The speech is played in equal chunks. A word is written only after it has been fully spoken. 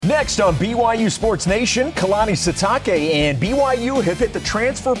Next on BYU Sports Nation, Kalani Sitake and BYU have hit the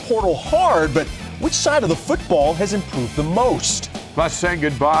transfer portal hard, but which side of the football has improved the most? Plus, saying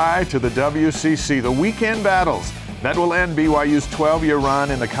goodbye to the WCC, the weekend battles that will end BYU's 12-year run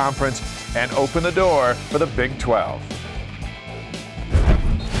in the conference and open the door for the Big 12.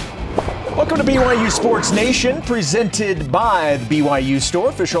 Welcome to BYU Sports Nation, presented by the BYU Store,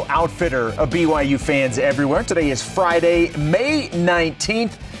 official outfitter of BYU fans everywhere. Today is Friday, May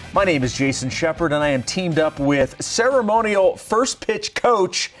 19th. My name is Jason Shepard, and I am teamed up with ceremonial first pitch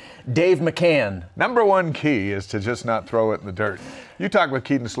coach Dave McCann. Number one key is to just not throw it in the dirt. You talked with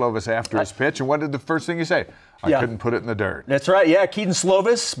Keaton Slovis after his pitch, and what did the first thing you say? I couldn't put it in the dirt. That's right, yeah. Keaton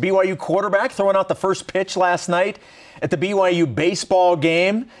Slovis, BYU quarterback, throwing out the first pitch last night at the BYU baseball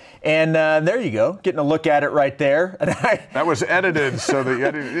game. And there you go, getting a look at it right there. And that was edited so that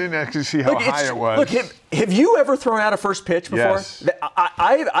you didn't actually see how high it was. Look, have you ever thrown out a first pitch before? Yes.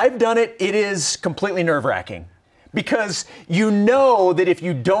 I've done it. It is completely nerve-wracking because you know that if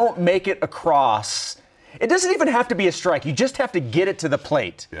you don't make it across, it doesn't even have to be a strike. You just have to get it to the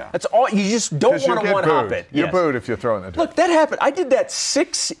plate. Yeah. That's all. You just don't want to one-hop it. You're booed if you throw it in the dirt. Look, that happened. I did that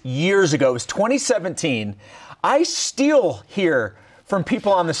 6 years ago. It was 2017. I still hear from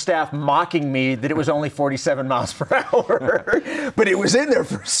people on the staff mocking me that it was only 47 miles per hour, but it was in there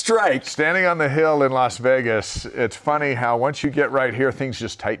for a strike. Standing on the hill in Las Vegas, it's funny how once you get right here, things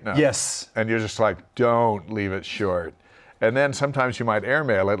just tighten up. Yes. And you're just like, don't leave it short. And then sometimes you might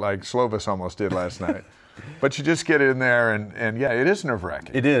airmail it like Slovis almost did last night. But you just get in there, and yeah, it is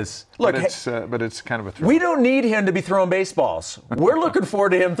nerve-wracking. It is. Look, but it's kind of a thrill. We don't need him to be throwing baseballs. We're looking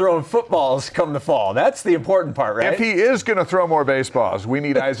forward to him throwing footballs come the fall. That's the important part, right? If he is going to throw more baseballs, we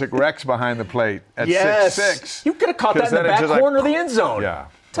need Isaac Rex behind the plate at 6'6". You could have caught that in the back corner of the end zone. Yeah.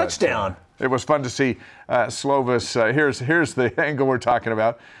 Touchdown. It was fun to see Slovis. Here's the angle we're talking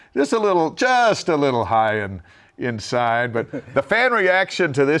about. Just a little high and inside, but the fan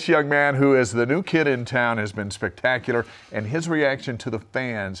reaction to this young man who is the new kid in town has been spectacular, and his reaction to the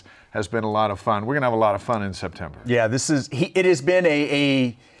fans has been a lot of fun. We're going to have a lot of fun in September. Yeah, it has been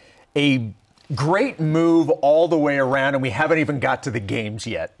a great move all the way around, and we haven't even got to the games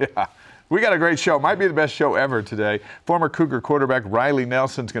yet. Yeah. We got a great show. Might be the best show ever today. Former Cougar quarterback Riley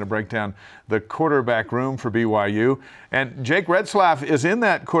Nelson's going to break down the quarterback room for BYU. And Jake Retzlaff is in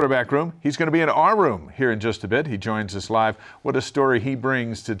that quarterback room. He's going to be in our room here in just a bit. He joins us live. What a story he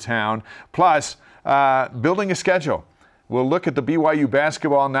brings to town. Plus, building a schedule. We'll look at the BYU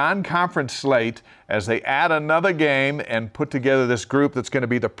basketball non-conference slate as they add another game and put together this group that's going to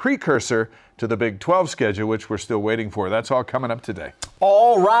be the precursor to the Big 12 schedule, which we're still waiting for. That's all coming up today.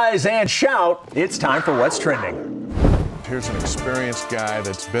 All rise and shout. It's time for What's Trending. Here's an experienced guy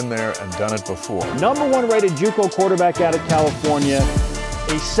that's been there and done it before. Number one rated JUCO quarterback out of California.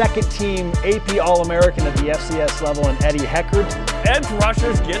 A second-team AP All-American at the FCS level in Eddie Heckard. Edge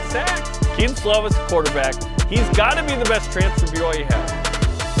rushers get sacked. Keaton Slovis, quarterback. He's got to be the best transfer BYU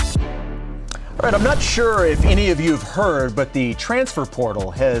has. All right, I'm not sure if any of you have heard, but the transfer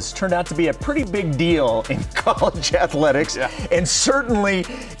portal has turned out to be a pretty big deal in college athletics and certainly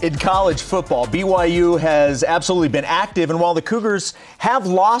in college football. BYU has absolutely been active, and while the Cougars have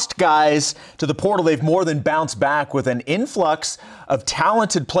lost guys to the portal, they've more than bounced back with an influx of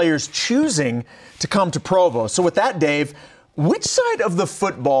talented players choosing to come to Provo. So with that, Dave, which side of the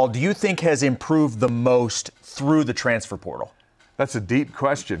football do you think has improved the most through the transfer portal? That's a deep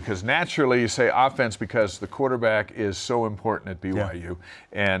question because naturally you say offense because the quarterback is so important at BYU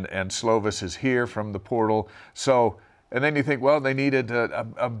and Slovis is here from the portal. So, and then you think, well, they needed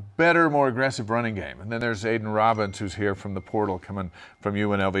a better, more aggressive running game. And then there's Aiden Robbins who's here from the portal coming from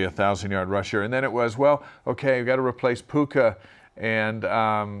UNLV, 1,000-yard rusher. And then it was, well, okay, you've got to replace Puka and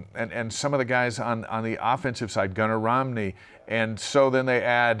some of the guys on the offensive side, Gunnar Romney. And so then they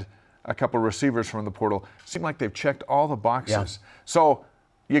add a couple of receivers from the portal. Seem like they've checked all the boxes. Yeah. So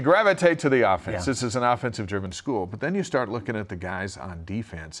you gravitate to the offense. Yeah. This is an offensive-driven school. But then you start looking at the guys on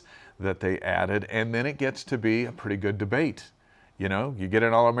defense that they added, and then it gets to be a pretty good debate. You know, you get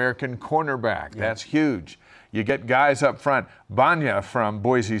an All-American cornerback. Yeah. That's huge. You get guys up front, Banya from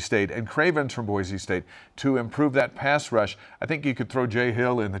Boise State and Cravens from Boise State, to improve that pass rush. I think you could throw Jay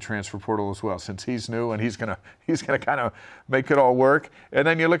Hill in the transfer portal as well, since he's new and he's gonna kind of make it all work. And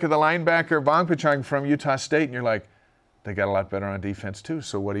then you look at the linebacker Vongpachang from Utah State, and you're like, they got a lot better on defense too.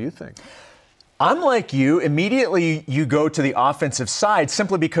 So what do you think? I'm like you. Immediately you go to the offensive side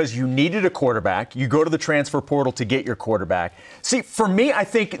simply because you needed a quarterback. You go to the transfer portal to get your quarterback. See, for me, I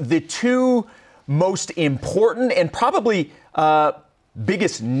think the two most important and probably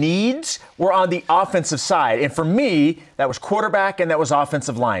biggest needs were on the offensive side. And for me, that was quarterback and that was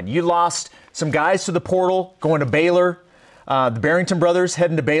offensive line. You lost some guys to the portal going to Baylor, the Barrington brothers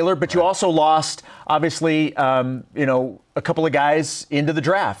heading to Baylor, but you also lost, obviously, a couple of guys into the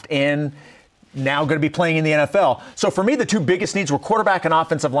draft and now going to be playing in the NFL. So for me, the two biggest needs were quarterback and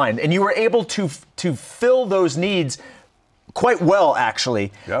offensive line. And you were able to fill those needs quite well,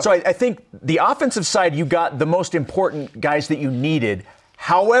 actually. Yep. So I think the offensive side, you got the most important guys that you needed.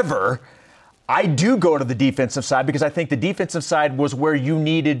 However, I do go to the defensive side because I think the defensive side was where you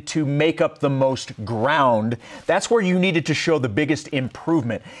needed to make up the most ground. That's where you needed to show the biggest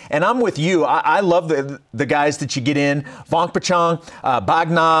improvement. And I'm with you. I love the guys that you get in. Vongpachong,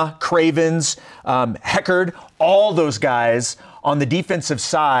 Bagna, Cravens, Heckard, all those guys on the defensive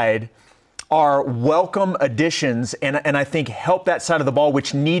side are welcome additions and I think help that side of the ball,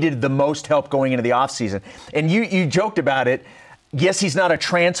 which needed the most help going into the offseason. And you joked about it. Yes, he's not a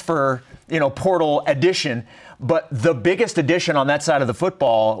transfer portal addition, but the biggest addition on that side of the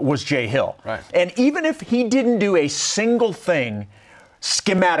football was Jay Hill. Right. And even if he didn't do a single thing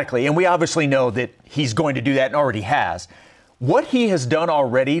schematically, and we obviously know that he's going to do that and already has, what he has done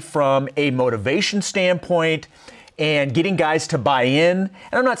already from a motivation standpoint and getting guys to buy in, and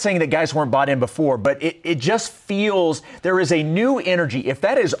I'm not saying that guys weren't bought in before, but it just feels there is a new energy. If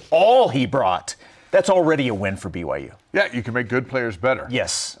that is all he brought, that's already a win for BYU. Yeah, you can make good players better.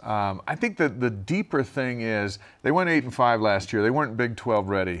 Yes. I think that the deeper thing is they went 8-5 last year. They weren't Big 12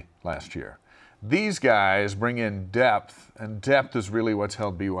 ready last year. These guys bring in depth, and depth is really what's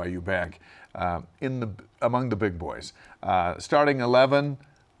held BYU back among the big boys. Starting 11,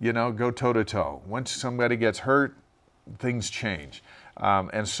 go toe-to-toe. Once somebody gets hurt, things change.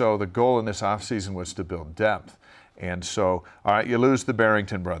 And so the goal in this offseason was to build depth. And so, all right, you lose the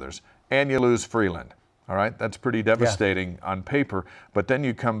Barrington brothers. And you lose Freeland, all right? That's pretty devastating on paper. But then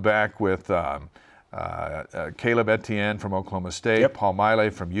you come back with Caleb Etienne from Oklahoma State, Paul Miley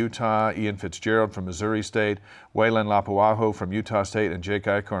from Utah, Ian Fitzgerald from Missouri State, Waylon Lapuaho from Utah State, and Jake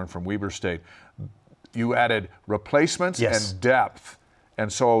Eichhorn from Weber State. You added replacements and depth.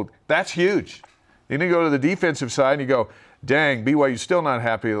 And so that's huge. Then you go to the defensive side and you go, dang, BYU's still not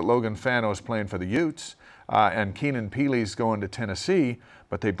happy that Logan Fano is playing for the Utes and Keenan Peely's going to Tennessee.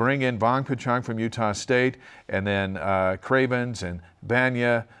 But they bring in Vongpachong from Utah State, and then Cravens and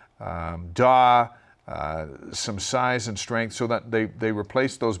Banya, Daw, some size and strength, so that they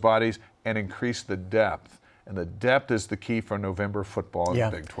replace those bodies and increase the depth. And the depth is the key for November football in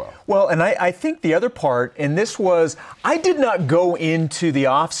the Big 12. Well, and I think the other part, and this was, I did not go into the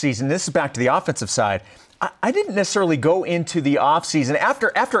offseason, this is back to the offensive side, I didn't necessarily go into the offseason.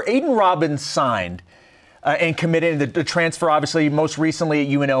 After Aiden Robbins signed, and committed the transfer, obviously, most recently at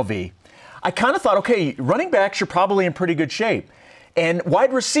UNLV. I kind of thought, okay, running backs, you're probably in pretty good shape. And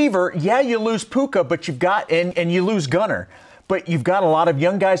wide receiver, you lose Puka, but you've got, and you lose Gunner. But you've got a lot of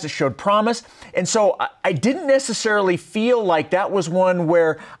young guys that showed promise. And so I didn't necessarily feel like that was one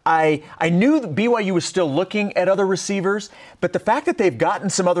where I knew that BYU was still looking at other receivers. But the fact that they've gotten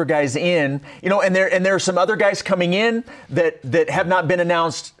some other guys in, and there are some other guys coming in that have not been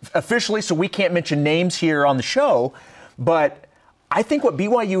announced officially, so we can't mention names here on the show. But I think what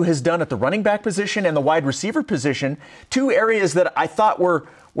BYU has done at the running back position and the wide receiver position, two areas that I thought were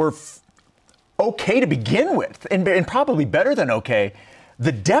okay to begin with, and probably better than okay.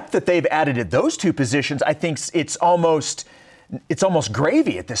 The depth that they've added at those two positions, I think it's almost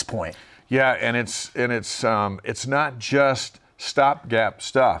gravy at this point. Yeah, and it's not just stopgap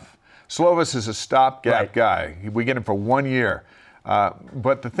stuff. Slovis is a stopgap guy. We get him for 1 year,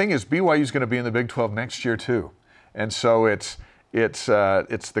 but the thing is, BYU is going to be in the Big 12 next year too, and so it's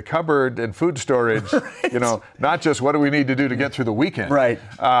the cupboard and food storage, not just what do we need to do to get through the weekend. Right.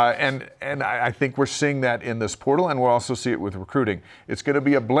 And I think we're seeing that in this portal, and we'll also see it with recruiting. It's going to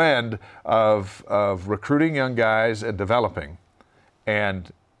be a blend of recruiting young guys and developing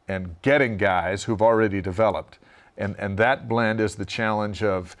and getting guys who've already developed. And that blend is the challenge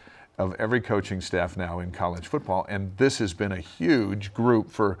of every coaching staff now in college football. And this has been a huge group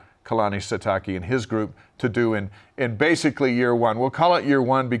for Kalani Sitake and his group to do in basically year one. We'll call it year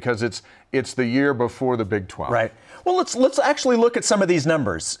one because it's the year before the Big 12. Right. Well, let's actually look at some of these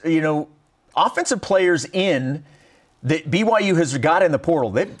numbers. Offensive players in that BYU has got in the portal.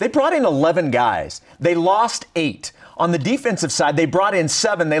 They brought in 11 guys. They lost 8. On the defensive side, they brought in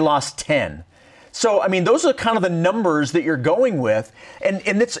 7. They lost 10. So, those are kind of the numbers that you're going with. And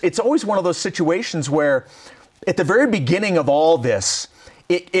it's always one of those situations where at the very beginning of all this,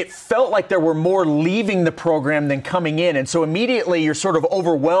 it felt like there were more leaving the program than coming in. And so immediately you're sort of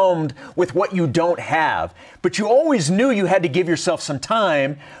overwhelmed with what you don't have. But you always knew you had to give yourself some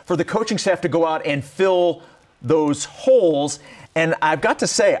time for the coaching staff to go out and fill those holes. And I've got to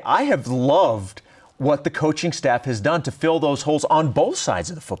say, I have loved what the coaching staff has done to fill those holes on both sides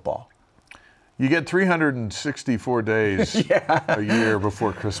of the football. You get 364 days a year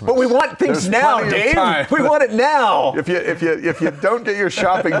before Christmas. But we want things now, Dave. We want it now. If you don't get your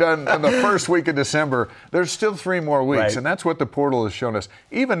shopping done in the first week of December, there's still 3 more weeks, Right. and that's what the portal has shown us.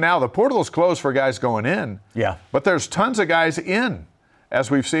 Even now, the portal is closed for guys going in. Yeah. But there's tons of guys in, as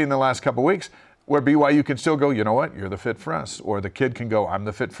we've seen the last couple of weeks, where BYU can still go, you know what, you're the fit for us. Or the kid can go, I'm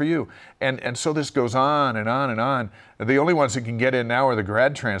the fit for you. And so this goes on and on and on. The only ones that can get in now are the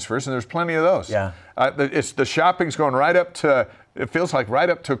grad transfers, and there's plenty of those. Yeah. It's the shopping's going right up to, it feels like right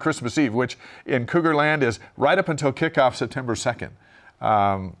up to Christmas Eve, which in Cougar Land is right up until kickoff September 2nd.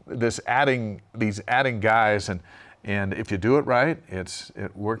 These adding guys, and if you do it right,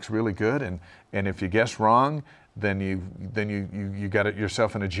 it works really good. And if you guess wrong, then you got it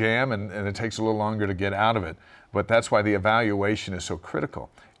yourself in a jam, and it takes a little longer to get out of it. But that's why the evaluation is so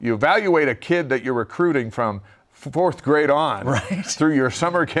critical. You evaluate a kid that you're recruiting from 4th grade on, right, through your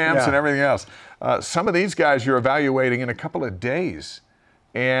summer camps and everything else. Some of these guys you're evaluating in a couple of days,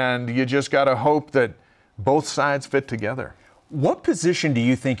 and you just got to hope that both sides fit together. What position do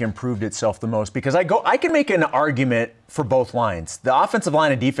you think improved itself the most? Because I can make an argument for both lines. The offensive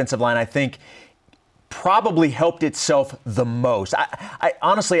line and defensive line, I think, probably helped itself the most. I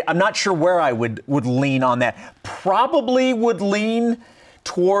honestly, I'm not sure where I would lean on that. Probably would lean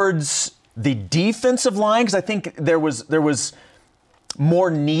towards the defensive line, because I think there was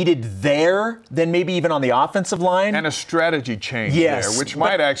more needed there than maybe even on the offensive line. And a strategy change there, which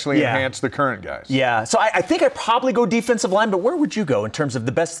might actually enhance the current guys. Yeah, so I think I'd probably go defensive line, but where would you go in terms of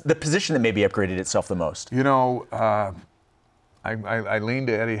the position that maybe upgraded itself the most? You know, I lean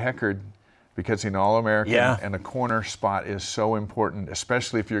to Eddie Heckard, because he's an All-American, and the corner spot is so important,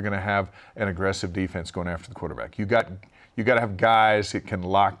 especially if you're going to have an aggressive defense going after the quarterback. You got to have guys that can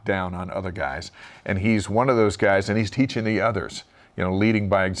lock down on other guys, and he's one of those guys, and he's teaching the others, leading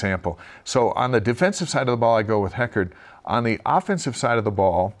by example. So on the defensive side of the ball, I go with Heckard. On the offensive side of the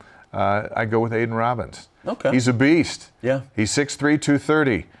ball, I go with Aiden Robbins. Okay. He's a beast. Yeah. He's 6'3",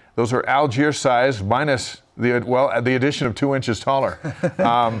 230. Those are Algier size minus the addition of 2 inches taller.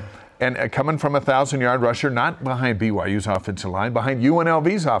 And coming from a 1,000-yard rusher, not behind BYU's offensive line, behind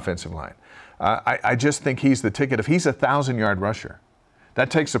UNLV's offensive line. I just think he's the ticket. If he's a 1,000-yard rusher, that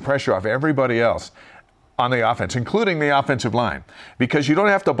takes the pressure off everybody else on the offense, including the offensive line, because you don't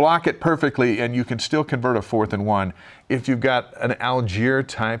have to block it perfectly, and you can still convert a 4th and 1 if you've got an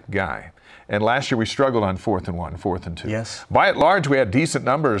Algier-type guy. And last year we struggled on 4th and 1, 4th and 2. Yes. By and large, we had decent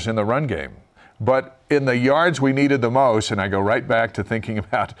numbers in the run game. But in the yards we needed the most, and I go right back to thinking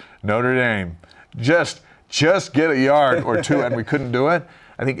about Notre Dame, just get a yard or two, and we couldn't do it.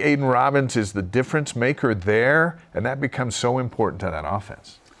 I think Aiden Robbins is the difference maker there, and that becomes so important to that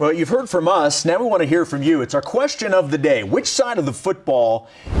offense. Well, you've heard from us. Now we want to hear from you. It's our question of the day. Which side of the football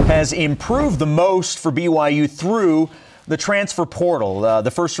has improved the most for BYU through the transfer portal?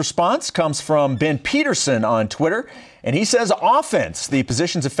 The first response comes from Ben Peterson on Twitter, and he says offense. The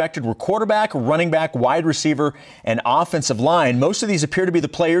positions affected were quarterback, running back, wide receiver, and offensive line. Most of these appear to be the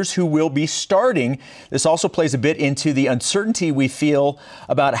players who will be starting. This also plays a bit into the uncertainty we feel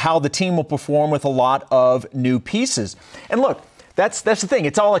about how the team will perform with a lot of new pieces. And look, that's the thing.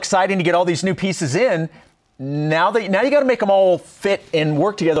 It's all exciting to get all these new pieces in. Now you got to make them all fit and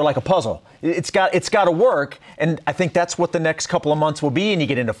work together like a puzzle. It's got to work, and I think that's what the next couple of months will be. And you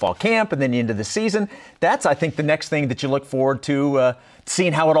get into fall camp, and then into the season. That's, I think, the next thing that you look forward to,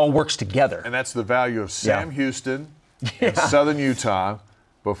 seeing how it all works together. And that's the value of Sam Houston in Southern Utah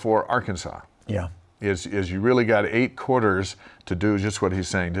before Arkansas. Yeah, is you really got 8 quarters to do just what he's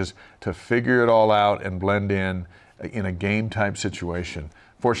saying, just to figure it all out and blend in a game-type situation.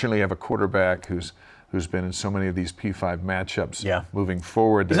 Fortunately, you have a quarterback who's been in so many of these P5 matchups moving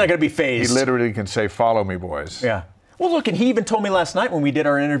forward. He's not going to be phased. He literally can say, follow me, boys. Yeah. Well, look, and he even told me last night when we did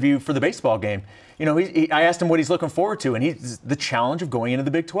our interview for the baseball game, I asked him what he's looking forward to, and he's the challenge of going into the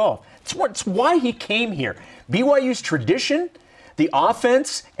Big 12. It's why he came here. BYU's tradition, the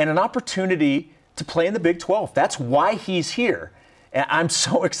offense, and an opportunity to play in the Big 12. That's why he's here. And I'm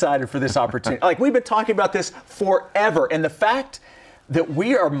so excited for this opportunity. Like, we've been talking about this forever, and the fact that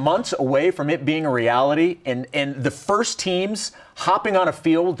we are months away from it being a reality, and the first teams hopping on a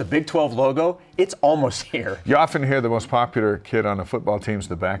field with the Big 12 logo, it's almost here. You often hear the most popular kid on a football team is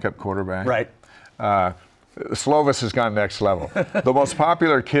the backup quarterback. Right. Slovis has gone next level. The most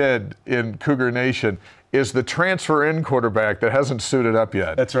popular kid in Cougar Nation is the transfer-in quarterback that hasn't suited up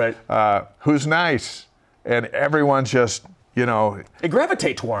yet. That's right. Who's nice, and everyone's just, They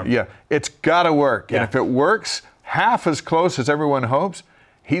gravitate toward him. Yeah, it's got to work. Yeah. And if it works half as close as everyone hopes,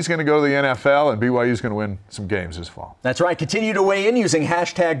 he's going to go to the NFL, and BYU's going to win some games this fall. That's right. Continue to weigh in using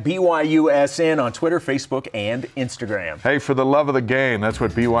hashtag BYUSN on Twitter, Facebook, and Instagram. Hey, for the love of the game, that's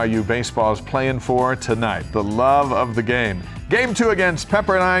what BYU baseball is playing for tonight. The love of the game. Game 2 against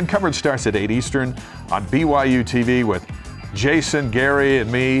Pepperdine. Coverage starts at 8 Eastern on BYU TV with Jason, Gary,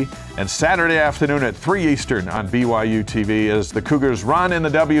 and me. And Saturday afternoon at 3 Eastern on BYU TV as the Cougars' run in the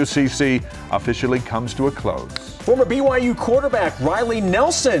WCC officially comes to a close. Former BYU quarterback Riley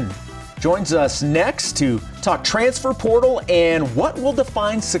Nelson joins us next to talk transfer portal and what will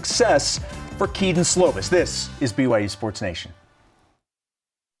define success for Kedon Slovis. This is BYU Sports Nation.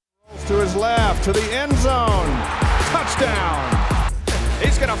 To his left, to the end zone. Touchdown.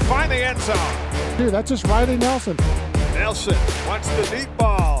 He's going to find the end zone. Dude, that's just Riley Nelson. Nelson wants the deep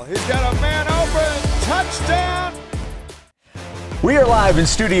ball. He's got a man open. Touchdown. We are live in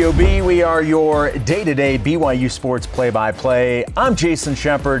Studio B. We are your day-to-day BYU Sports play-by-play. I'm Jason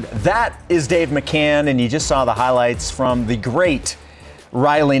Shepard. That is Dave McCann, and you just saw the highlights from the great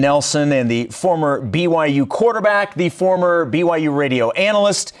Riley Nelson and the former BYU quarterback, the former BYU radio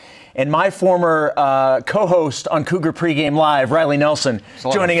analyst, and my former co-host on Cougar Pregame Live, Riley Nelson,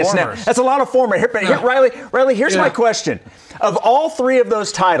 joining us now. That's a lot of former. Riley, here's my question. Of all three of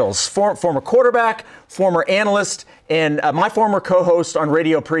those titles, former quarterback, former analyst, and my former co-host on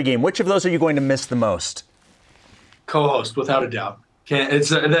Radio Pregame, which of those are you going to miss the most? Co-host, without a doubt.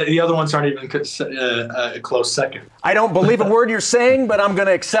 The other ones aren't even a close second. I don't believe a word you're saying, but I'm going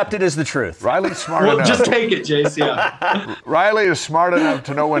to accept it as the truth. Riley's smart enough. Just take it, Jace. Yeah. Riley is smart enough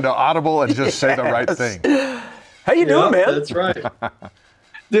to know when to audible and just say the right thing. How you doing, man? That's right.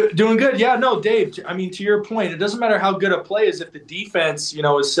 Doing good. Yeah, no, Dave, I mean, to your point, it doesn't matter how good a play is if the defense,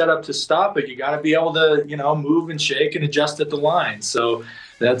 is set up to stop it. You got to be able to, move and shake and adjust at the line. So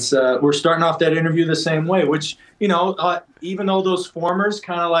that's we're starting off that interview the same way, which, even though those formers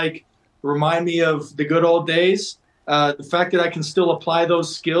kind of like remind me of the good old days, the fact that I can still apply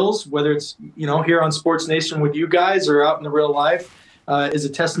those skills, whether it's, here on Sports Nation with you guys or out in the real life, is a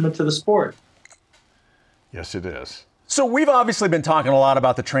testament to the sport. Yes, it is. So we've obviously been talking a lot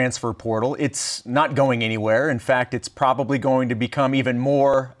about the transfer portal. It's not going anywhere. In fact, it's probably going to become even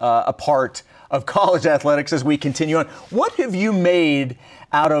more a part of college athletics as we continue on. What have you made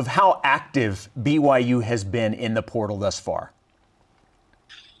out of how active BYU has been in the portal thus far?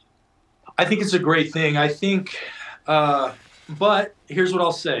 I think it's a great thing. I think, but here's what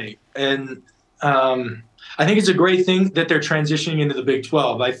I'll say. And I think it's a great thing that they're transitioning into the Big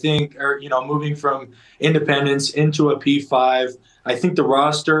 12. I think, moving from independence into a P5. I think the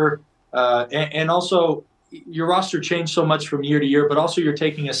roster, and also your roster changed so much from year to year, but also you're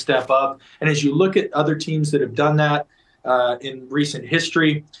taking a step up. And as you look at other teams that have done that in recent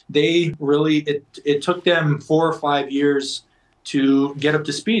history, they really, it took them 4 or 5 years to get up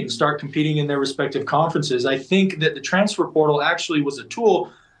to speed and start competing in their respective conferences. I think that the transfer portal actually was a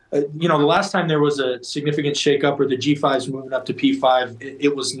tool. The last time there was a significant shakeup or the G5s moving up to P5,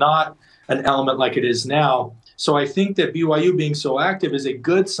 it was not an element like it is now. So I think that BYU being so active is a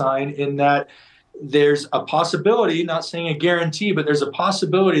good sign in that there's a possibility, not saying a guarantee, but there's a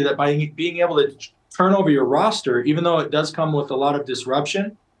possibility that by being able to turn over your roster, even though it does come with a lot of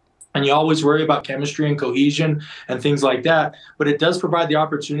disruption, and you always worry about chemistry and cohesion and things like that, but it does provide the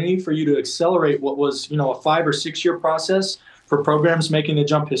opportunity for you to accelerate what was, a 5 or 6 year process for programs making the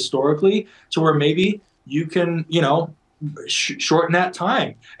jump historically to where maybe you can, shorten that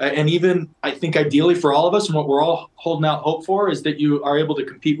time. And even, I think, ideally for all of us and what we're all holding out hope for is that you are able to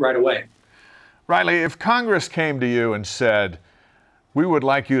compete right away. Riley, if Congress came to you and said, we would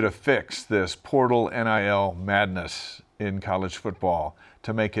like you to fix this portal NIL madness in college football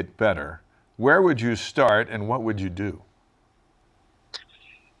to make it better, where would you start and what would you do?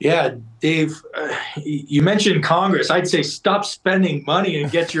 Yeah, Dave, you mentioned Congress. I'd say stop spending money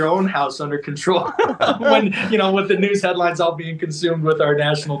and get your own house under control when, with the news headlines all being consumed with our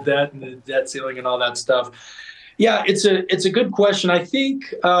national debt and the debt ceiling and all that stuff. Yeah, it's a good question. I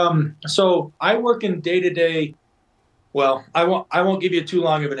think, so I work in day-to-day, well, I won't give you too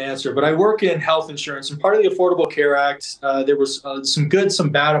long of an answer, but I work in health insurance, and part of the Affordable Care Act, there was some good,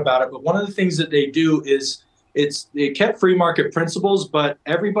 some bad about it. But one of the things that they do is they kept free market principles, but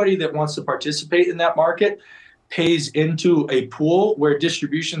everybody that wants to participate in that market pays into a pool where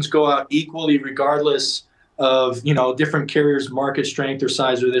distributions go out equally regardless of, different carriers' market strength or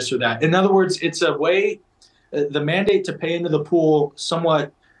size or this or that. In other words, it's a way the mandate to pay into the pool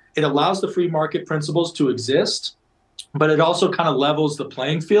somewhat, it allows the free market principles to exist, but it also kind of levels the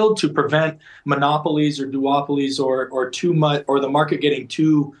playing field to prevent monopolies or duopolies or too much, or the market getting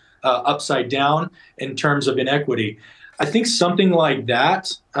too upside down in terms of inequity. I think something like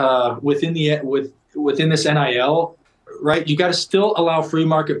that within this NIL, right? You got to still allow free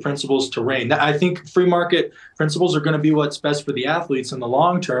market principles to reign. I think free market principles are going to be what's best for the athletes in the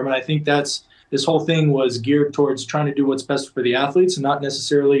long term, and I think this whole thing was geared towards trying to do what's best for the athletes and not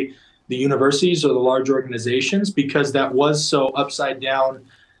necessarily the universities or the large organizations, because that was so upside down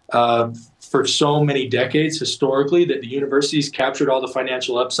for so many decades historically, that the universities captured all the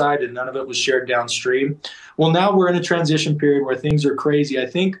financial upside and none of it was shared downstream. Well, now we're in a transition period where things are crazy. I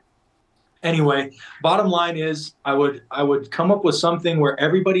think, anyway, bottom line is I would come up with something where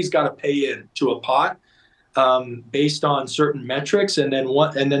everybody's got to pay in to a pot based on certain metrics, and then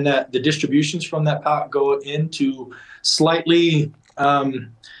the distributions from that pot go into slightly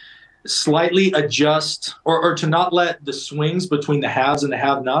adjust or to not let the swings between the haves and the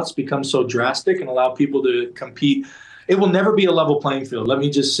have-nots become so drastic and allow people to compete. It will never be a level playing field. Let me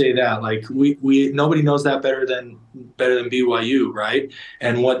just say that. Like we nobody knows that better than BYU, right?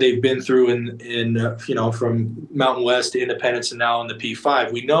 And what they've been through in from Mountain West to Independence and now in the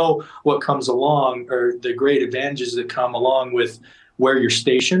P5. We know what comes along, or the great advantages that come along with where you're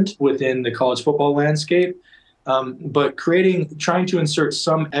stationed within the college football landscape. But trying to insert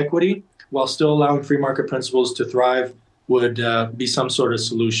some equity while still allowing free market principles to thrive would be some sort of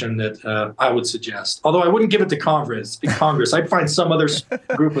solution that I would suggest. Although I wouldn't give it to Congress. I'd find some other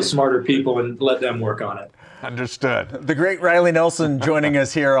group of smarter people and let them work on it. Understood. The great Riley Nelson joining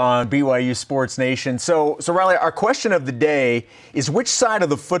us here on BYU Sports Nation. So Riley, our question of the day is, which side of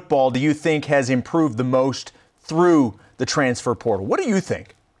the football do you think has improved the most through the transfer portal? What do you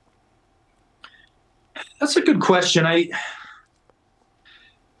think? That's a good question.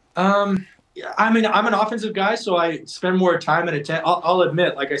 I'm an offensive guy, so I spend more time and attention. I'll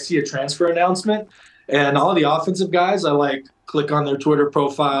admit, like, I see a transfer announcement, and all the offensive guys, I click on their Twitter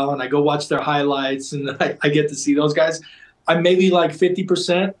profile and I go watch their highlights, and I get to see those guys. I'm maybe like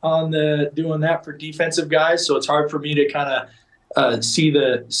 50% on doing that for defensive guys, so it's hard for me to kind of see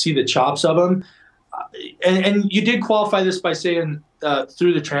the chops of them. And you did qualify this by saying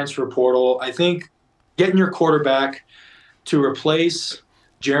through the transfer portal. I think getting your quarterback to replace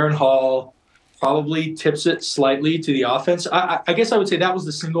Jaron Hall probably tips it slightly to the offense. I guess I would say that was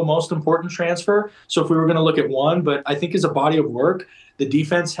the single most important transfer. So if we were going to look at one, but I think as a body of work, the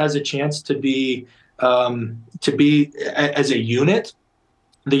defense has a chance to be as a unit,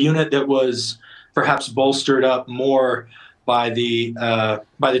 the unit that was perhaps bolstered up more by the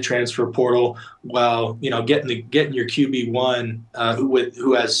transfer portal, while getting your QB1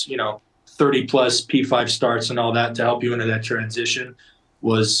 who has 30 plus P5 starts and all that to help you into that transition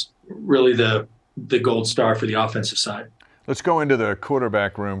was really the gold star for the offensive side. Let's go into the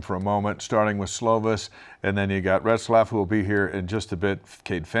quarterback room for a moment, starting with Slovis, and then you got Retzlaff, who will be here in just a bit,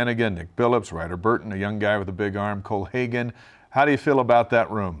 Cade Finnegan, Nick Billups, Ryder Burton, a young guy with a big arm, Cole Hagan. How do you feel about that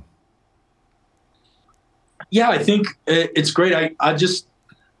room? Yeah, I think it's great. I just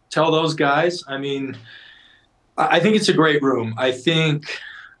tell those guys, I think it's a great room. I think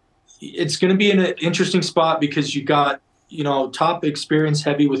it's going to be in an interesting spot because you got, top experience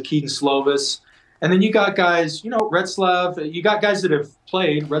heavy with Keaton Slovis. And then you got guys, Retzlaff, you got guys that have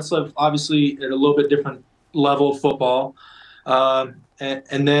played. Retzlaff, obviously, at a little bit different level of football.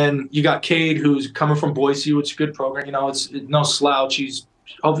 And then you got Cade, who's coming from Boise, which is a good program. It's no slouch. He's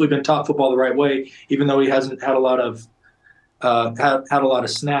hopefully been taught football the right way, even though he hasn't had a lot of had a lot of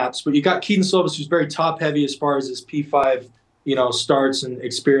snaps. But you got Keaton Slovis, who's very top heavy as far as his P5, starts and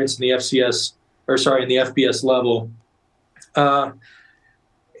experience in the in the FBS level.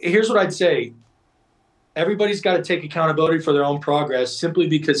 Here's what I'd say. Everybody's got to take accountability for their own progress, simply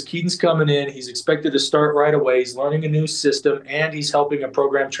because Keaton's coming in. He's expected to start right away. He's learning a new system, and he's helping a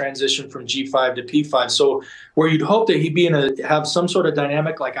program transition from G5 to P5. So where you'd hope that he'd have some sort of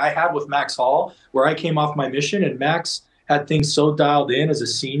dynamic like I had with Max Hall, where I came off my mission and Max had things so dialed in as a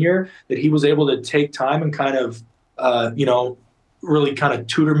senior that he was able to take time and kind of, really kind of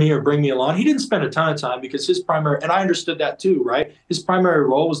tutor me or bring me along. He didn't spend a ton of time because his primary, and I understood that too, right? His primary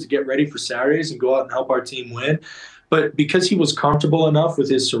role was to get ready for Saturdays and go out and help our team win. But because he was comfortable enough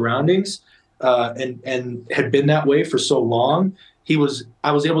with his surroundings and had been that way for so long,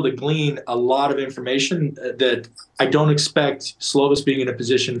 I was able to glean a lot of information that I don't expect Slovis being in a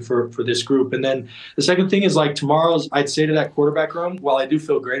position for this group. And then the second thing is, like, tomorrow's, I'd say to that quarterback room, while I do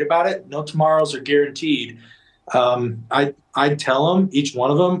feel great about it, no tomorrows are guaranteed. I'd tell them, each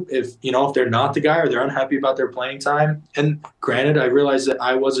one of them, if they're not the guy or they're unhappy about their playing time. And granted, I realize that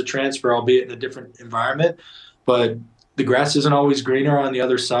I was a transfer, albeit in a different environment, but the grass isn't always greener on the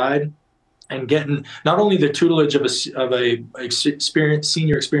other side. And getting not only the tutelage of a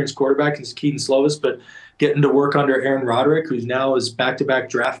senior experienced quarterback in Keaton Slovis, but getting to work under Aaron Roderick, who's now is back-to-back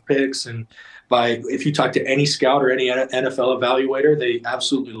draft picks. And if you talk to any scout or any NFL evaluator, they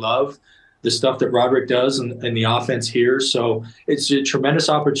absolutely love the stuff that Roderick does and the offense here. So it's a tremendous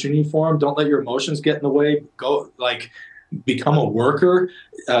opportunity for him. Don't let your emotions get in the way. Go, become a worker,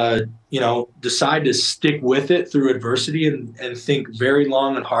 decide to stick with it through adversity and think very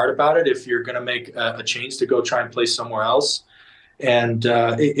long and hard about it if you're going to make a change to go try and play somewhere else. And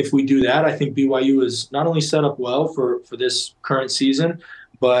if we do that, I think BYU is not only set up well for this current season,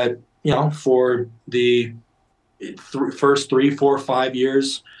 but, for the first 3, 4, 5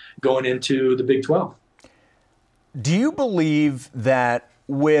 years going into the Big 12. Do you believe that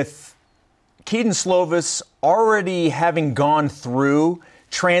with Keaton Slovis already having gone through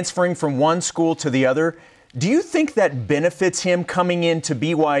transferring from one school to the other, do you think that benefits him coming into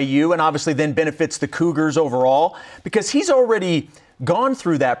BYU and obviously then benefits the Cougars overall? Because he's already gone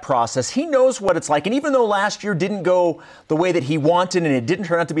through that process. He knows what it's like. And even though last year didn't go the way that he wanted and it didn't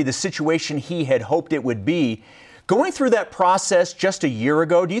turn out to be the situation he had hoped it would be, going through that process just a year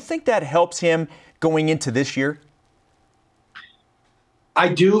ago, do you think that helps him going into this year? I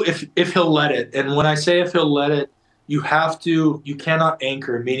do, if he'll let it. And when I say if he'll let it, you cannot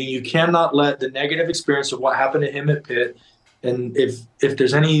anchor, meaning you cannot let the negative experience of what happened to him at Pitt. And if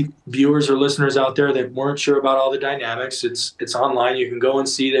there's any viewers or listeners out there that weren't sure about all the dynamics, it's online. You can go and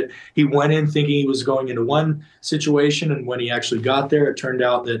see that he went in thinking he was going into one situation, and when he actually got there, it turned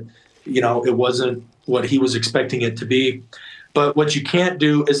out that, it wasn't what he was expecting it to be. But what you can't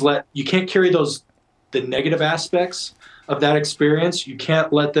do is you can't carry the negative aspects of that experience. You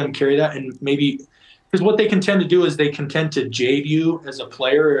can't let them carry that, and maybe because what they can tend to do is they can tend to jade you as a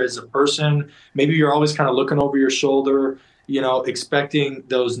player, as a person. Maybe you're always kind of looking over your shoulder, expecting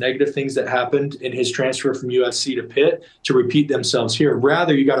those negative things that happened in his transfer from USC to Pitt to repeat themselves here.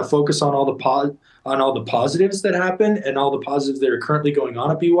 Rather, you got to focus on all the positives that happened and all the positives that are currently going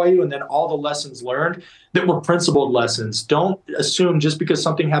on at BYU, and then all the lessons learned that were principled lessons. Don't assume just because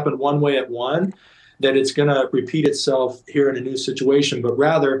something happened one way at one that it's going to repeat itself here in a new situation, but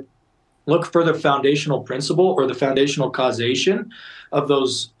rather look for the foundational principle or the foundational causation of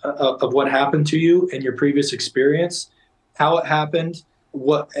those of what happened to you in your previous experience, how it happened,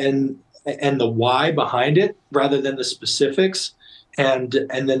 what and the why behind it, rather than the specifics, and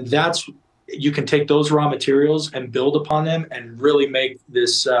then you can take those raw materials and build upon them and really make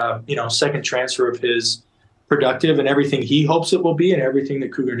this second transfer of his productive and everything he hopes it will be and everything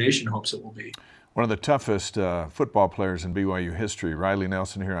that Cougar Nation hopes it will be. One of the toughest football players in BYU history, Riley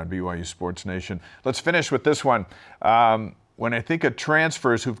Nelson here on BYU Sports Nation. Let's finish with this one. When I think of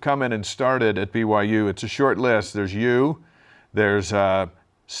transfers who've come in and started at BYU, it's a short list. There's you, there's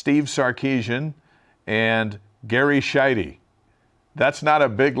Steve Sarkisian, and Gary Scheide. That's not a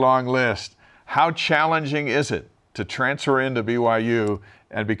big, long list. How challenging is it to transfer into BYU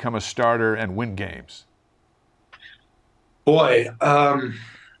and become a starter and win games? Boy,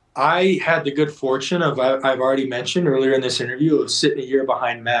 I had the good fortune of, I've already mentioned earlier in this interview, of sitting a year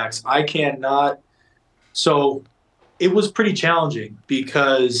behind Max. So it was pretty challenging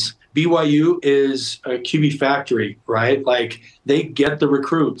because BYU is a QB factory, right? Like, they get the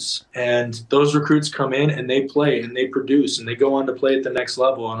recruits, and those recruits come in and they play and they produce and they go on to play at the next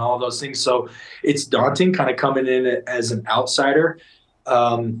level and all those things. So it's daunting kind of coming in as an outsider.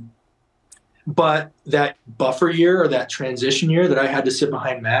 But that buffer year or that transition year that I had to sit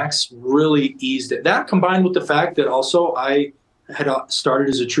behind Max really eased it. That combined with the fact that also I had started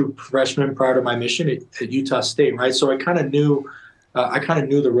as a true freshman prior to my mission at Utah State, right? So I kind of knew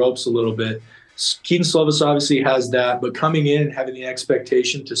the ropes a little bit. Keaton Slovis obviously has that, but coming in and having the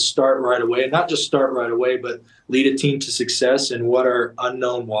expectation to start right away, and not just start right away, but lead a team to success in what are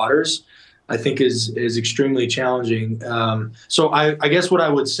unknown waters, I think is extremely challenging. So I guess what I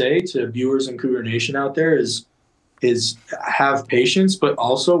would say to viewers in Cougar Nation out there is have patience, but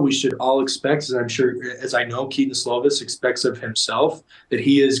also we should all expect, as I know Keaton Slovis expects of himself, that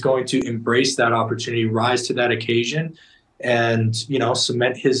he is going to embrace that opportunity, rise to that occasion, and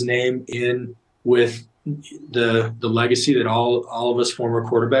cement his name in with the legacy that all of us former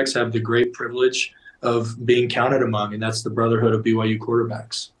quarterbacks have the great privilege of being counted among, and that's the brotherhood of BYU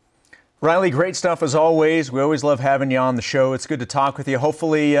quarterbacks. Riley, great stuff as always. We always love having you on the show. It's good to talk with you.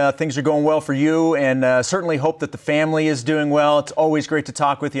 Hopefully things are going well for you, and certainly hope that the family is doing well. It's always great to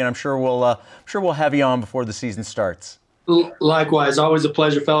talk with you, and I'm sure we'll have you on before the season starts. Likewise, always a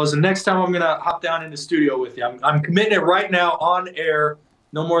pleasure, fellas. And next time I'm going to hop down in the studio with you. I'm committing it right now on air.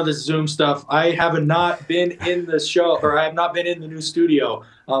 No more of this Zoom stuff. I have not been in the show, or I have not been in the new studio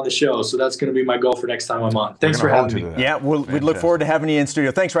on the show. So that's going to be my goal for next time I'm on. Thanks for having me. Yeah, we'd look forward to having you in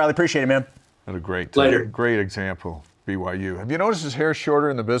studio. Thanks, Riley. Appreciate it, man. What a great example. BYU. Have you noticed his hair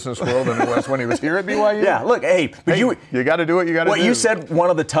shorter in the business world than it was when he was here at BYU? Yeah, look, but you got to do what you got to do. What you said, one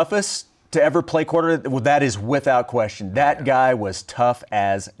of the toughest to ever play quarter, well, that is without question. That guy was tough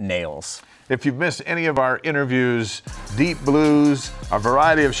as nails. If you've missed any of our interviews, Deep Blues, a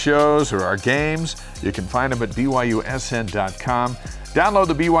variety of shows, or our games, you can find them at BYUSN.com. Download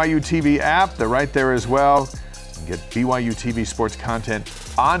the BYU TV app. They're right there as well. And get BYU TV sports content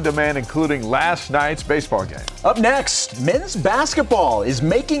on demand, including last night's baseball game. Up next, men's basketball is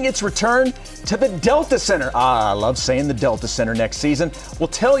making its return to the Delta Center. I love saying the Delta Center next season. We'll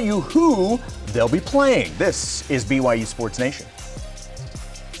tell you who they'll be playing. This is BYU Sports Nation.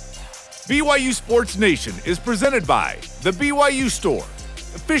 BYU Sports Nation is presented by the BYU Store,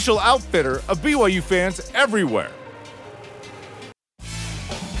 official outfitter of BYU fans everywhere.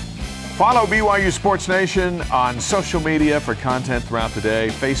 Follow BYU Sports Nation on social media for content throughout the day.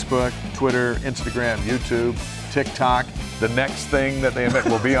 Facebook, Twitter, Instagram, YouTube, TikTok. The next thing that they emit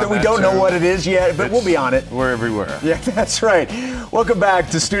will be on that. We don't know what it is yet, but we'll be on it. We're everywhere. Yeah, that's right. Welcome back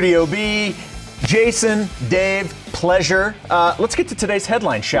to Studio B. Jason, Dave, pleasure. Let's get to today's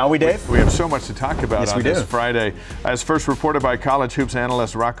headline, shall we, Dave? We have so much to talk about on this do. Friday. As first reported by college hoops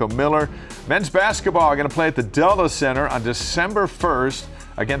analyst Rocco Miller, men's basketball are going to play at the Delta Center on December 1st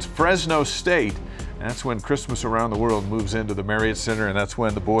against Fresno State. And that's when Christmas around the world moves into the Marriott Center, and that's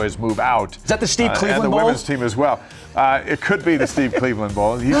when the boys move out. Is that the Steve Cleveland Bowl? And the Bowl? women's team as well. It could be the Steve Cleveland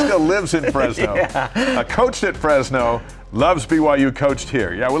Bowl. He still lives in Fresno. Yeah. Coached at Fresno. Loves BYU, coached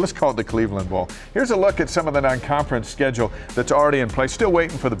here. Yeah, well, let's call it the Cleveland Bowl. Here's a look at some of the non-conference schedule that's already in place. Still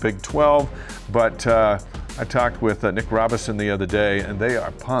waiting for the Big 12, but I talked with Nick Robinson the other day, and they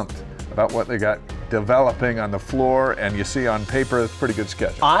are pumped about what they got developing on the floor, and you see on paper, it's a pretty good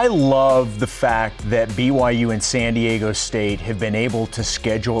schedule. I love the fact that BYU and San Diego State have been able to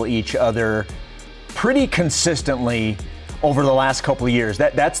schedule each other pretty consistently over the last couple of years.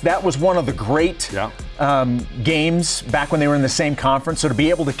 That was one of the great games back when they were in the same conference. So to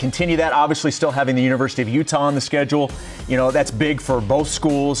be able to continue that, obviously still having the University of Utah on the schedule, that's big for both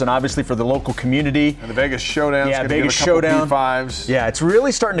schools and obviously for the local community. And the Vegas Showdown. Yeah, Vegas Showdown. P5s. Yeah, it's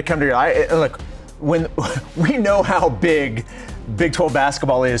really starting to come together. Look, when we know how big Big 12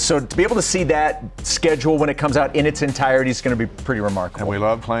 basketball is, so to be able to see that schedule when it comes out in its entirety is going to be pretty remarkable. And we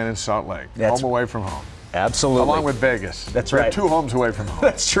love playing in Salt Lake. Home away from home. Absolutely. Along with Vegas. That's right. We're 2 homes away from home.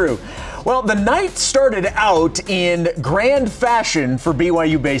 That's true. Well, the night started out in grand fashion for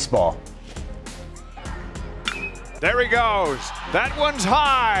BYU baseball. There he goes. That one's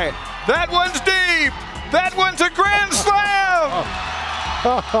high. That one's deep. That one's a grand slam.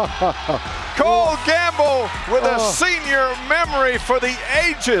 Cole Gamble with a senior memory for the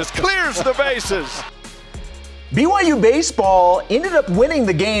ages. Clears the bases. BYU baseball ended up winning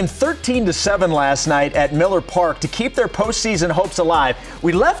the game 13-7 last night at Miller Park to keep their postseason hopes alive.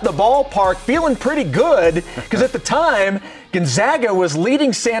 We left the ballpark feeling pretty good because at the time, Gonzaga was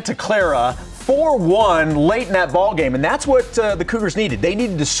leading Santa Clara 4-1 late in that ball game, and that's what the Cougars needed. They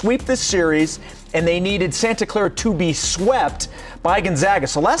needed to sweep this series, and they needed Santa Clara to be swept by Gonzaga.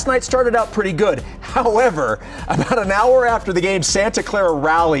 So last night started out pretty good. However, about an hour after the game, Santa Clara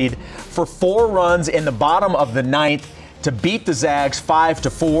rallied for 4 runs in the bottom of the 9th to beat the Zags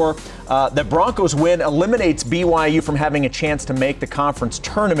 5-4. The Broncos win eliminates BYU from having a chance to make the conference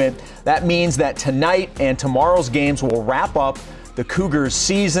tournament. That means that tonight and tomorrow's games will wrap up the Cougars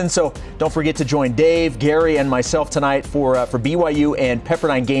season. So don't forget to join Dave, Gary, and myself tonight for BYU and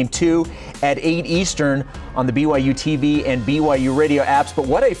Pepperdine Game 2 at 8 Eastern on the BYU TV and BYU radio apps. But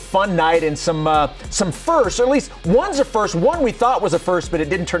what a fun night and some firsts, or at least one's a first. One we thought was a first, but it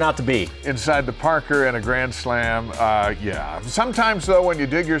didn't turn out to be. Inside the Parker and a grand slam, yeah. Sometimes, though, when you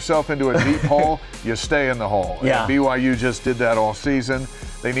dig yourself into a deep hole, you stay in the hole. Yeah. And BYU just did that all season.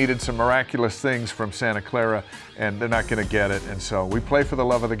 They needed some miraculous things from Santa Clara, and they're not going to get it. And so we play for the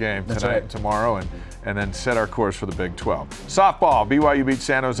love of the game tonight and tomorrow, and then set our course for the Big 12. Softball, BYU beat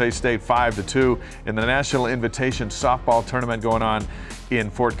San Jose State 5-2 in the National Invitation Softball Tournament going on in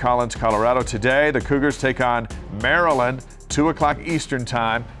Fort Collins, Colorado. Today, the Cougars take on Maryland, 2 o'clock Eastern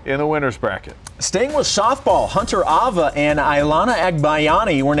time in the winner's bracket. Staying with softball, Hunter Ava and Ailana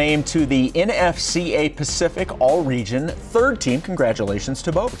Agbayani were named to the NFCA Pacific All-Region third team. Congratulations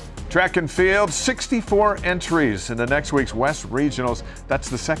to both. Track and field, 64 entries in the next week's West Regionals. That's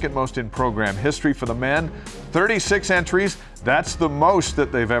the second most in program history for the men. 36 entries. That's the most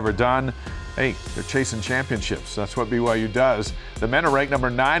that they've ever done. Hey, they're chasing championships. That's what BYU does. The men are ranked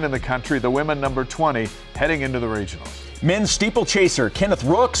number 9 in the country, the women number 20, heading into the regionals. Men's steeplechaser Kenneth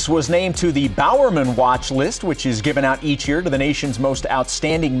Rooks was named to the Bowerman Watch List, which is given out each year to the nation's most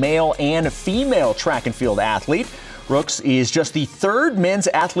outstanding male and female track and field athlete. Rooks is just the third men's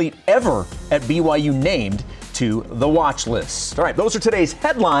athlete ever at BYU named to the watch list. All right, those are today's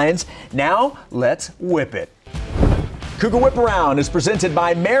headlines. Now, let's whip it. Cougar Whip Around is presented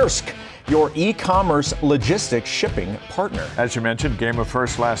by Maersk, your e-commerce logistics shipping partner. As you mentioned, game of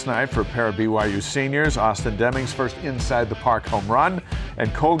first last night for a pair of BYU seniors. Austin Deming's first inside the park home run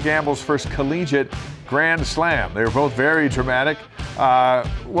and Cole Gamble's first collegiate grand slam. They were both very dramatic.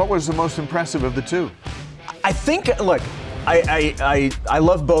 What was the most impressive of the two? I think, look, I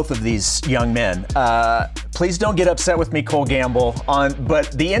love both of these young men. Please don't get upset with me, Cole Gamble,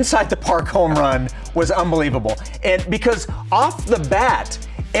 but the inside the park home run was unbelievable. And because off the bat,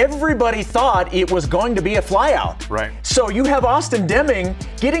 everybody thought it was going to be a flyout. Right. So you have Austin Deming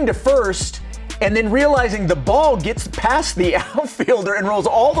getting to first and then realizing the ball gets past the outfielder and rolls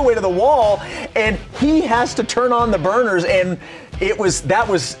all the way to the wall, and he has to turn on the burners, and that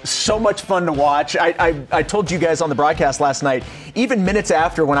was so much fun to watch. I told you guys on the broadcast last night, even minutes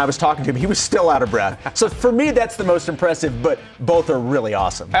after when I was talking to him, he was still out of breath. So for me, that's the most impressive, but both are really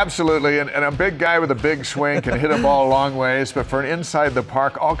awesome. Absolutely, and a big guy with a big swing can hit a ball a long ways, but for an inside the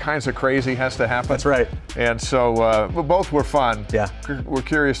park, all kinds of crazy has to happen. That's right. And so both were fun. Yeah. We're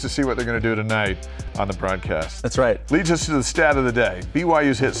curious to see what they're going to do tonight on the broadcast. That's right. Leads us to the stat of the day.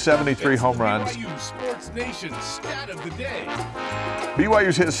 BYU's hit 73 home runs. BYU Sports Nation stat of the day.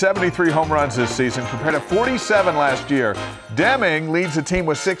 BYU's hit 73 home runs this season compared to 47 last year. Deming leads the team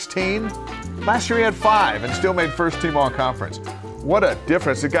with 16. Last year he had 5 and still made first team all-conference. What a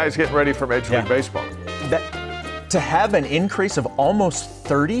difference. The guy's getting ready for Major League Baseball. To have an increase of almost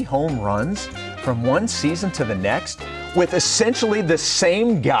 30 home runs from one season to the next with essentially the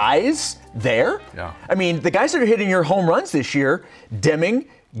same guys there. Yeah. I mean, the guys that are hitting your home runs this year, Deming,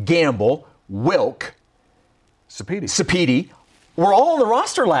 Gamble, Wilk, Sapiti, were all on the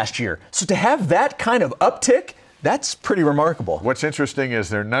roster last year. So to have that kind of uptick, that's pretty remarkable. What's interesting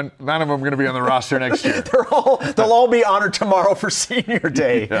is none of them are going to be on the roster next year. They'll all be honored tomorrow for Senior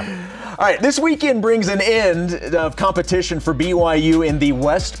Day. Yeah. All right, this weekend brings an end of competition for BYU in the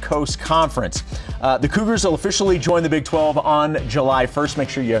West Coast Conference. The Cougars will officially join the Big 12 on July 1st. Make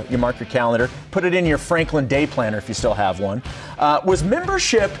sure you mark your calendar. Put it in your Franklin Day planner if you still have one. Was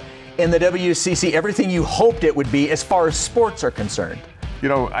membership in the WCC everything you hoped it would be as far as sports are concerned? You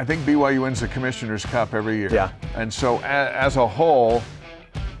know, I think BYU wins the Commissioner's Cup every year. Yeah. And so as a whole,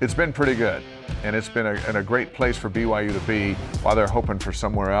 it's been pretty good. And it's been a great place for BYU to be while they're hoping for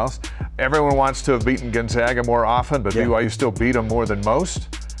somewhere else. Everyone wants to have beaten Gonzaga more often, but BYU still beat them more than most.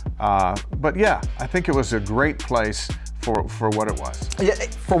 But yeah, I think it was a great place for what it was. Yeah,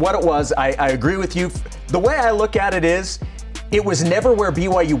 for what it was, I agree with you. The way I look at it is, it was never where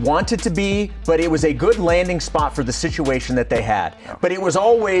BYU wanted to be, but it was a good landing spot for the situation that they had. But it was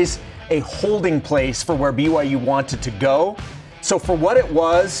always a holding place for where BYU wanted to go. So for what it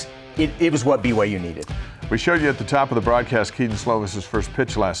was what BYU needed. We showed you at the top of the broadcast Keaton Slovis's first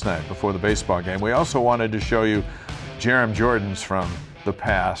pitch last night before the baseball game. We also wanted to show you Jerem Jordan's from the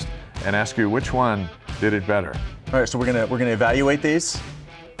past and ask you which one did it better. All right, so we're gonna evaluate these.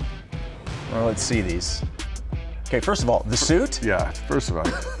 Well, let's see these. Okay, first of all, the suit? Yeah, first of all,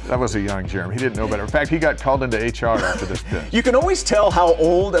 that was a young Jerem. He didn't know better. In fact, he got called into HR after this pitch. You can always tell how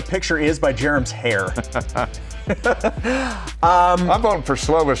old a picture is by Jerem's hair. I'm voting for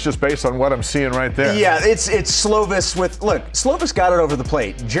Slovis just based on what I'm seeing right there. Yeah, it's Slovis Slovis got it over the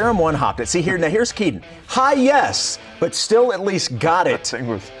plate. Jerem one-hopped it. See here, now here's Keaton. High yes, but still at least got it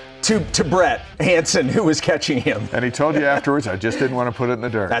to Brett Hansen, who was catching him. And he told you afterwards, I just didn't want to put it in the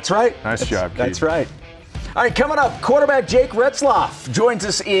dirt. That's right. Nice job, Keaton. That's right. All right, coming up, quarterback Jake Retzlaff joins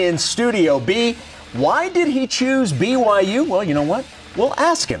us in Studio B. Why did he choose BYU? Well, you know what? We'll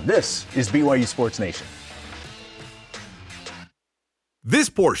ask him. This is BYU Sports Nation. This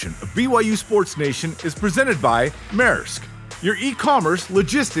portion of BYU Sports Nation is presented by Maersk, your e-commerce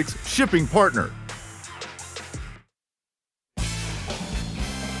logistics shipping partner.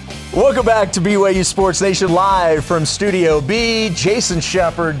 Welcome back to BYU Sports Nation live from Studio B. Jason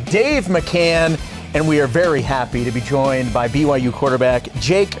Shepard, Dave McCann, and we are very happy to be joined by BYU quarterback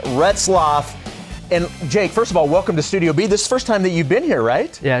Jake Retzlaff. And Jake, first of all, welcome to Studio B. This is the first time that you've been here,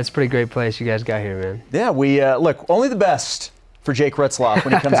 right? Yeah, it's a pretty great place you guys got here, man. Yeah, we look, only the best for Jake Retzlaff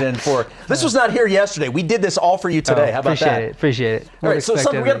when he comes in for. This was not here yesterday. We did this all for you today. How about that? Appreciate it. All right, so we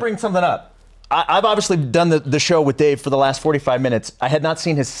got to bring something up. I've obviously done the show with Dave for the last 45 minutes. I had not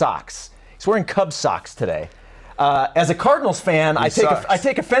seen his socks. He's wearing Cubs socks today. As a Cardinals fan, I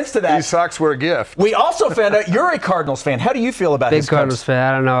take offense to that. These socks were a gift. We also found out you're a Cardinals fan. How do you feel about Big his Cardinals Cubs?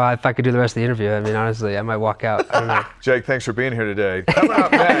 fan. I don't know if I could do the rest of the interview. I mean, honestly, I might walk out. I don't know. Jake, thanks for being here today. Coming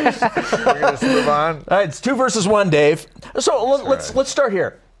up next, we're going to move on. All right, it's 2 versus 1, Dave. So let's start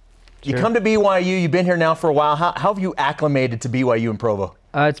here. You come to BYU. You've been here now for a while. How have you acclimated to BYU in Provo?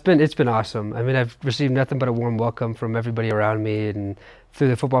 It's been awesome. I mean, I've received nothing but a warm welcome from everybody around me, and through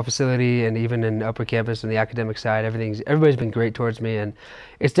the football facility, and even in upper campus and the academic side, everybody's been great towards me, and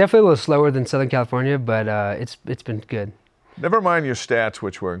it's definitely a little slower than Southern California, but it's been good. Never mind your stats,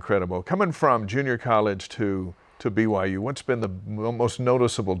 which were incredible. Coming from junior college to BYU, what's been the most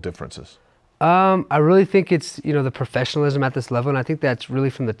noticeable differences? I really think it's, the professionalism at this level, and I think that's really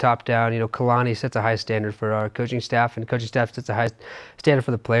from the top down. Kalani sets a high standard for our coaching staff, and coaching staff sets a high standard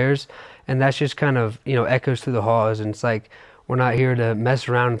for the players, and that's just kind of, echoes through the halls, and it's like, we're not here to mess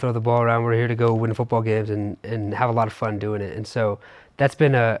around and throw the ball around. We're here to go win football games and have a lot of fun doing it. And so that's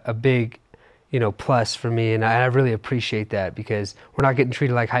been a big, plus for me, and I really appreciate that, because we're not getting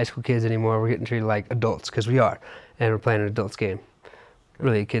treated like high school kids anymore. We're getting treated like adults, because we are, and we're playing an adults game.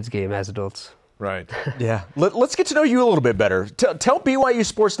 Really a kids game as adults. Right. Yeah. Let's get to know you a little bit better. Tell BYU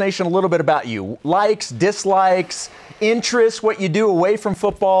Sports Nation a little bit about you. Likes, dislikes, interests, what you do away from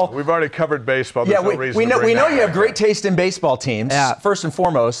football. We've already covered baseball. There's no reason we to know bring that you have back great up. taste in baseball teams, first and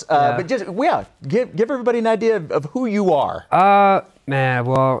foremost. But just give everybody an idea of who you are. Man,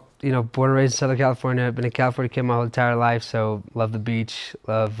 well, born and raised in Southern California. I've been a California kid my whole entire life, so love the beach,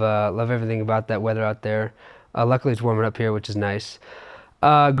 love everything about that weather out there. Luckily, it's warming up here, which is nice.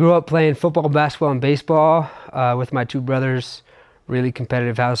 Grew up playing football, basketball, and baseball with my 2 brothers. Really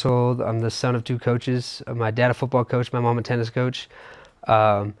competitive household. I'm the son of 2 coaches. My dad a football coach, my mom a tennis coach.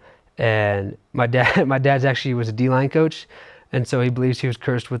 And my dad's actually was a D-line coach, and so he believes he was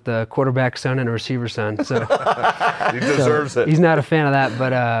cursed with a quarterback son and a receiver son. So he deserves it. He's not a fan of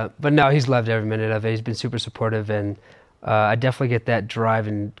that, but no, he's loved every minute of it. He's been super supportive, and I definitely get that drive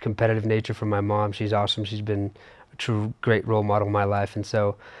and competitive nature from my mom. She's awesome. She's been a true great role model in my life, and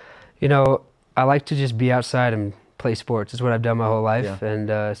so, I like to just be outside and play sports. It's what I've done my whole life,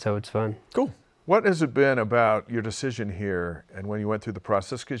 and so it's fun. Cool. What has it been about your decision here, and when you went through the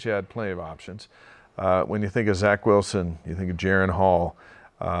process, because you had plenty of options, when you think of Zach Wilson, you think of Jaron Hall,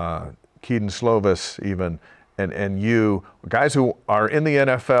 Keaton Slovis even, and you, guys who are in the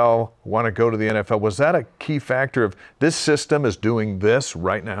NFL, want to go to the NFL, was that a key factor of this system is doing this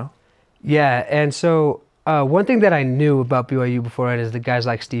right now? Yeah, and so one thing that I knew about BYU beforehand is the guys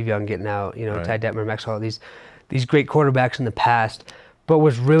like Steve Young getting out, Ty Detmer, Max Hall, these great quarterbacks in the past. But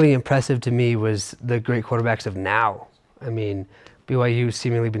what's really impressive to me was the great quarterbacks of now. I mean, BYU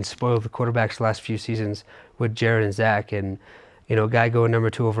seemingly been spoiled with quarterbacks the last few seasons with Jaron and Zach, and a guy going number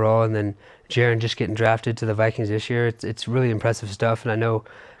 2 overall, and then Jaron just getting drafted to the Vikings this year. It's really impressive stuff, and I know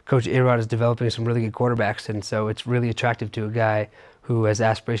Coach A-Rod is developing some really good quarterbacks, and so it's really attractive to a guy who has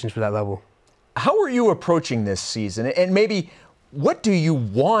aspirations for that level. How are you approaching this season, and maybe what do you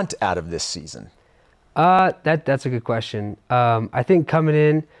want out of this season? That's a good question. I think coming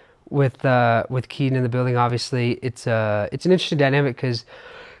in with Keaton in the building, obviously it's an interesting dynamic, because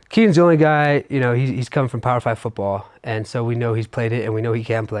Keaton's the only guy, he's come from Power 5 football, and so we know he's played it and we know he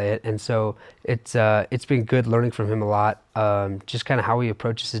can play it, and so it's been good learning from him a lot, just kind of how he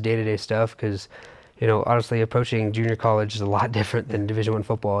approaches his day-to-day stuff, because honestly approaching junior college is a lot different than Division I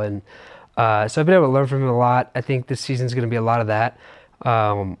football, and so I've been able to learn from him a lot. I think this season's going to be a lot of that.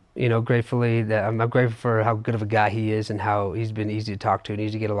 Gratefully that I'm grateful for how good of a guy he is and how he's been easy to talk to and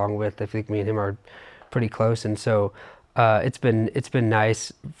easy to get along with. I think me and him are pretty close, and so it's been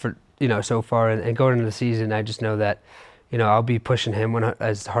nice for so far. And going into the season, I just know that I'll be pushing him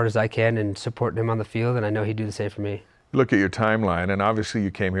as hard as I can and supporting him on the field, and I know he'd do the same for me. Look at your timeline, and obviously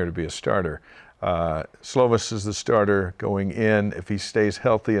you came here to be a starter. Slovis is the starter going in. If he stays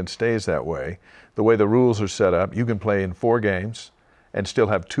healthy and stays that way the rules are set up, you can play in 4 games and still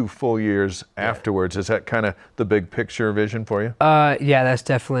have 2 full years afterwards. Is that kind of the big picture vision for you? Yeah, that's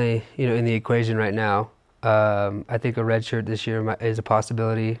definitely in the equation right now. I think a red shirt this year is a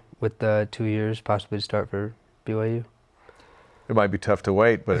possibility with 2 years possibly to start for BYU. It might be tough to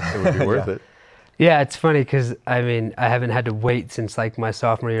wait, but it would be worth it. Yeah, it's funny because, I haven't had to wait since my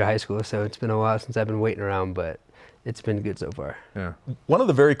sophomore year of high school, so it's been a while since I've been waiting around, but it's been good so far. Yeah. One of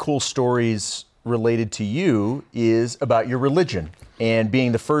the very cool stories related to you is about your religion and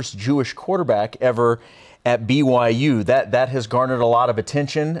being the first Jewish quarterback ever at BYU. That has garnered a lot of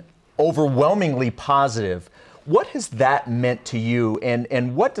attention, overwhelmingly positive. What has that meant to you,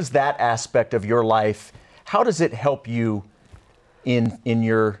 and what does that aspect of your life, how does it help you in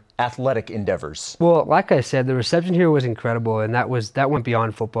your athletic endeavors? Well, like I said, the reception here was incredible, and that went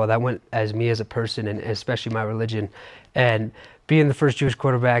beyond football. That went as me as a person, and especially my religion. And being the first Jewish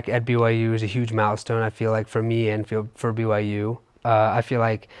quarterback at BYU is a huge milestone, I feel like, for me and for BYU. I feel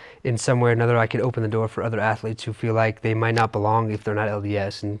like in some way or another I could open the door for other athletes who feel like they might not belong if they're not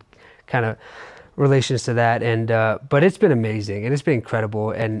LDS, and kind of relations to that. And but it's been amazing, and it's been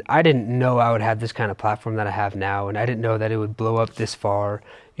incredible, and I didn't know I would have this kind of platform that I have now, and I didn't know that it would blow up this far.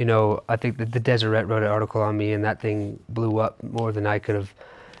 You know, I think that the Deseret wrote an article on me, and that thing blew up more than I could have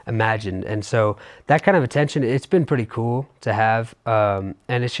imagined. And so that kind of attention, it's been pretty cool to have. And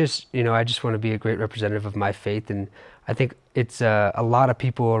it's just, you know, I just want to be a great representative of my faith. And I think it's a lot of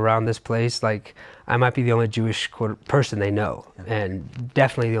people around this place, like I might be the only Jewish person they know, and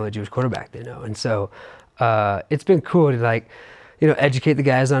definitely the only Jewish quarterback they know. And so it's been cool to, like, you know, educate the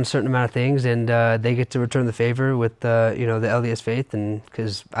guys on a certain amount of things, and they get to return the favor with, you know, the LDS faith, and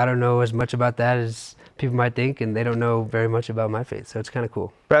because I don't know as much about that as people might think, and they don't know very much about my faith, so it's kind of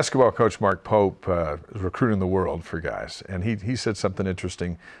cool. Basketball coach Mark Pope is recruiting the world for guys, and he said something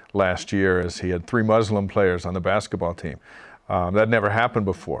interesting last year as he had 3 Muslim players on the basketball team. That never happened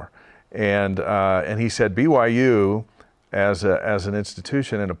before, and he said BYU as an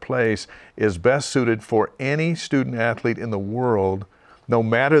institution and a place is best suited for any student athlete in the world, no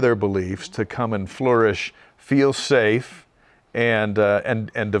matter their beliefs, to come and flourish, feel safe, and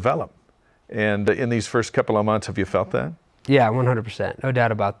develop. And in these first couple of months, have you felt that? Yeah, 100%, no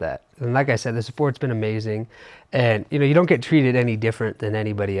doubt about that. And like I said, the support's been amazing, and you know, you don't get treated any different than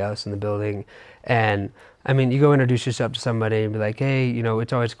anybody else in the building. And I mean, you go introduce yourself to somebody and be like, hey, you know,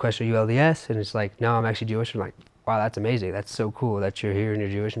 it's always a question, are you LDS? And it's like, no, I'm actually Jewish. I'm like, wow, that's amazing. That's so cool that you're here and you're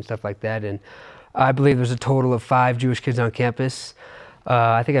Jewish and stuff like that. And I believe there's a total of 5 Jewish kids on campus.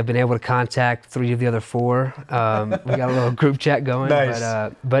 I think I've been able to contact 3 of the other 4. We got a little group chat going.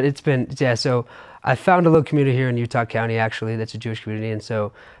 Nice. But it's been, yeah, so I found a little community here in Utah County, actually, that's a Jewish community. And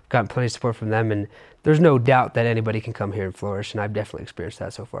so I've gotten plenty of support from them. And there's no doubt that anybody can come here and flourish. And I've definitely experienced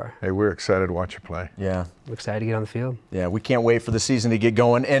that so far. Hey, we're excited to watch you play. Yeah. I'm excited to get on the field. Yeah, we can't wait for the season to get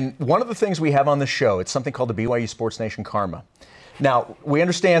going. And one of the things we have on the show, it's something called the BYU Sports Nation Karma. Now, we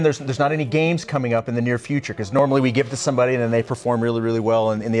understand there's not any games coming up in the near future, because normally we give it to somebody and then they perform really, really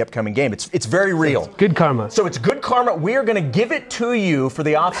well in the upcoming game. It's very real. It's good karma. So it's good karma. We are going to give it to you for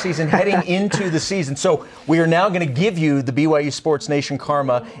the offseason heading into the season. So we are now going to give you the BYU Sports Nation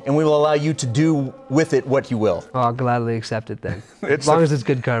Karma, and we will allow you to do with it what you will. Oh, I'll gladly accept it then, as long as it's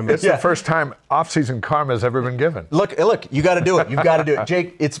good karma. It's the first time off-season karma has ever been given. Look, you got to do it. You've got to do it.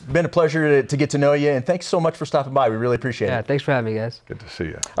 Jake, it's been a pleasure to get to know you, and thanks so much for stopping by. We really appreciate it. Yeah, thanks for having me, guys. Good to see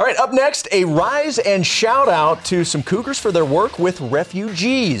you. All right, up next, a rise and shout out to some Cougars for their work with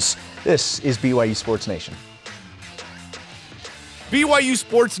refugees. This is BYU Sports Nation. BYU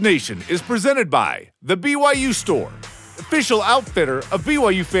Sports Nation is presented by the BYU Store, official outfitter of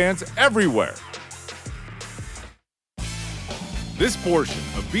BYU fans everywhere. This portion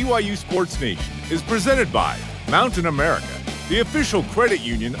of BYU Sports Nation is presented by Mountain America, the official credit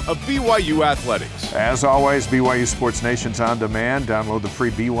union of BYU Athletics. As always, BYU Sports Nation's on demand. Download the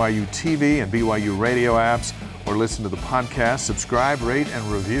free BYU TV and BYU radio apps, or listen to the podcast. Subscribe, rate, and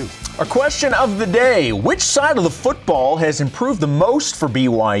review. Our question of the day: which side of the football has improved the most for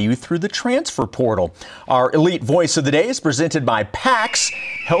BYU through the transfer portal? Our elite voice of the day is presented by PAX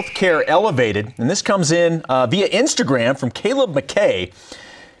Healthcare Elevated, and this comes in via Instagram from Caleb McKay.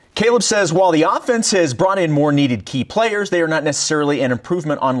 Caleb says, while the offense has brought in more needed key players, they are not necessarily an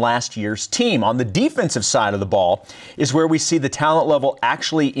improvement on last year's team. On the defensive side of the ball is where we see the talent level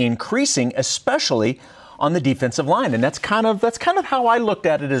actually increasing, especially on the defensive line. And that's kind of how I looked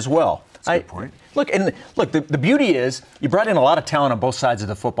at it as well. That's a good point. Look, the beauty is you brought in a lot of talent on both sides of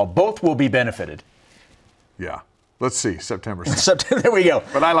the football. Both will be benefited. Yeah. Let's see, September 2nd. There we go.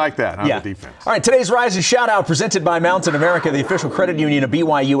 But I like that on the defense. All right, today's Rise and Shout Out presented by Mountain America, the official credit union of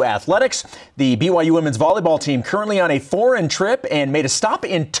BYU Athletics. The BYU women's volleyball team currently on a foreign trip and made a stop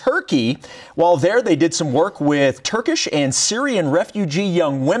in Turkey. While there, they did some work with Turkish and Syrian refugee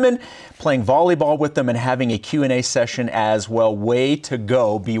young women, playing volleyball with them and having a Q&A session as well. Way to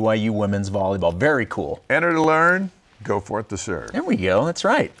go, BYU women's volleyball. Very cool. Enter to learn. Go for it to serve. There we go. That's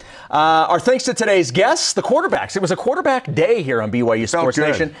right. Our thanks to today's guests, the quarterbacks. It was a quarterback day here on BYU Sports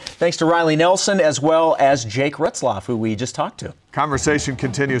Nation. Thanks to Riley Nelson as well as Jake Retzlaff, who we just talked to. Conversation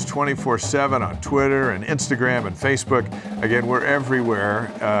continues 24/7 on Twitter and Instagram and Facebook. Again, we're everywhere,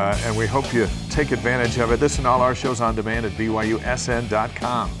 and we hope you take advantage of it. This and all our shows on demand at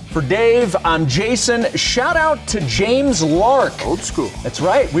BYUSN.com. For Dave, I'm Jason. Shout out to James Lark. Old school. That's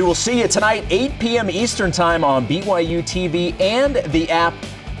right. We will see you tonight, 8 p.m. Eastern Time on BYU TV and the app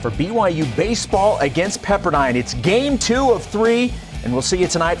for BYU Baseball against Pepperdine. It's game 2 of 3, and we'll see you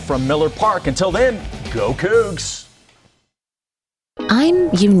tonight from Miller Park. Until then, go Cougs. I'm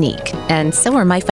unique, and so are my